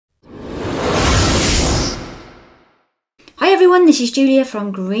everyone, this is Julia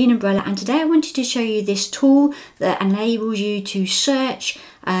from Green Umbrella, and today I wanted to show you this tool that enables you to search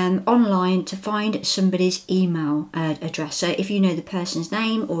online to find somebody's email address. So if you know the person's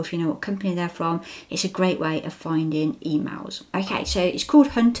name or if you know what company they're from, it's a great way of finding emails. Okay, so it's called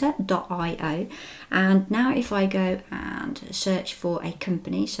hunter.io, and now if I go and search for a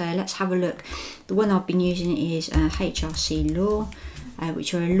company, so let's have a look. The one I've been using is HRC Law,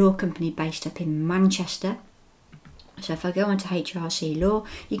 which are a law company based up in Manchester. So if I go onto HRC Law,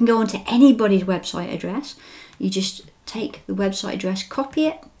 you can go onto anybody's website address. You just take the website address, copy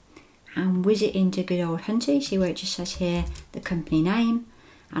it, and whiz it into good old Hunter. You see where it just says here the company name,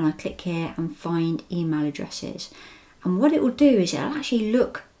 and I click here and find email addresses. And what it will do is it'll actually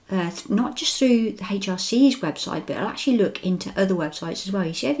look not just through the HRC's website, but it'll actually look into other websites as well.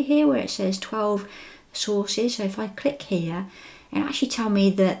 You see over here where it says 12 sources. So if I click here, it'll actually tell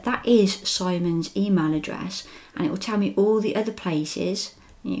me that that is Simon's email address, and it will tell me all the other places,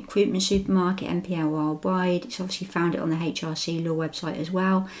 you know, Equipment Supermarket, MPL Worldwide. It's obviously found it on the HRC Law website as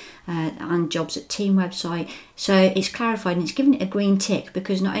well, and Jobs at Team website. So it's clarified and it's given it a green tick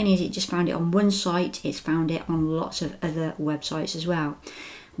because not only has it just found it on one site, it's found it on lots of other websites as well.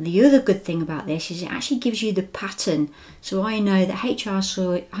 The other good thing about this is it actually gives you the pattern. So I know that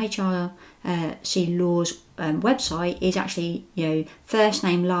HRC Law's website is actually, you know, first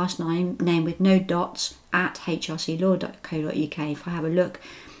name, last name with no dots at hrclaw.co.uk. If I have a look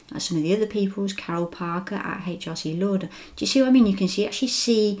at some of the other people's, Carol Parker at HRC Law. Do you see what I mean? You can actually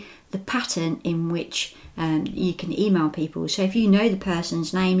see the pattern in which you can email people. So if you know the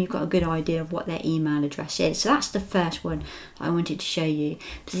person's name, you've got a good idea of what their email address is. So that's the first one I wanted to show you.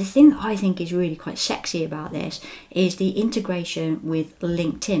 But the thing that I think is really quite sexy about this is the integration with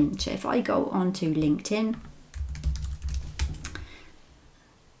LinkedIn. So if I go onto LinkedIn,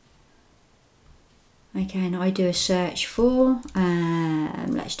 okay, and I do a search for,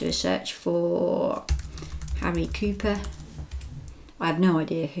 let's do a search for Harry Cooper. I have no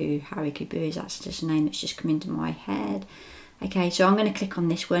idea who Harry Cooper is, that's just a name that's just come into my head. Okay, so I'm going to click on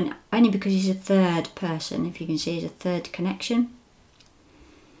this one, only because he's a third person, if you can see, he's a third connection.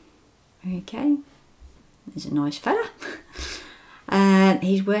 Okay, there's a nice fella.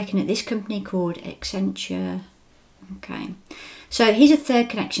 He's working at this company called Accenture. Okay, so he's a third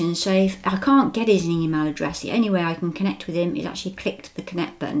connection, so if I can't get his email address, the only way I can connect with him is actually click the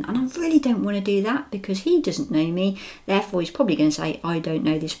connect button, and I really don't want to do that because he doesn't know me, therefore he's probably going to say I don't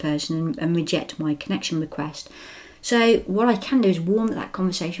know this person and reject my connection request. So what I can do is warm up that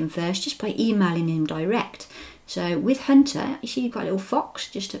conversation first just by emailing him direct. So with Hunter, you see you've got a little fox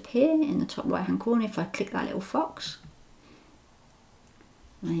just up here in the top right hand corner. If I click that little fox,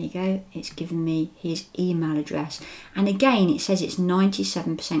 there you go, it's given me his email address. And again, it says it's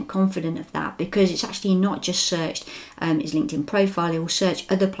 97% confident of that because it's actually not just searched his LinkedIn profile, it will search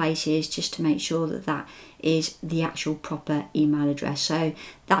other places just to make sure that that is the actual proper email address. So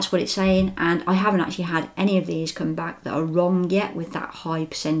that's what it's saying, and I haven't actually had any of these come back that are wrong yet with that high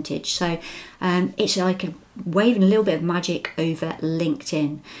percentage. So it's like waving a little bit of magic over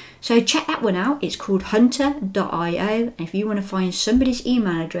LinkedIn. So check that one out. It's called hunter.io, and if you want to find somebody's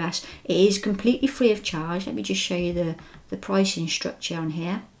email address, it is completely free of charge. Let me just show you the pricing structure on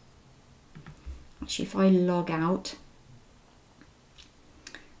here. Actually, if I log out,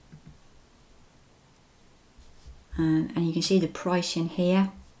 and you can see the pricing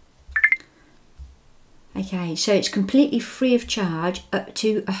here. Okay, so it's completely free of charge up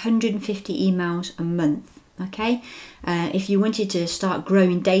to 150 emails a month. Okay, if you wanted to start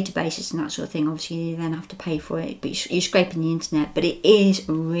growing databases and that sort of thing, obviously you then have to pay for it, but you're scraping the internet, but it is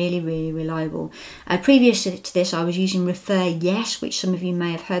really, really reliable. Previous to this, I was using Refer Yes, which some of you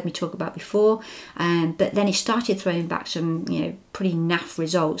may have heard me talk about before, but then it started throwing back some, you know, pretty naff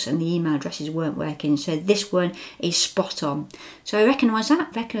results and the email addresses weren't working. So this one is spot on. So I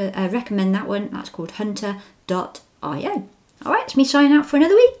recommend that one. That's called hunter.io. All right, it's me signing out for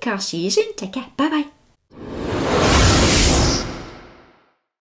another week. I'll see you soon. Take care. Bye bye.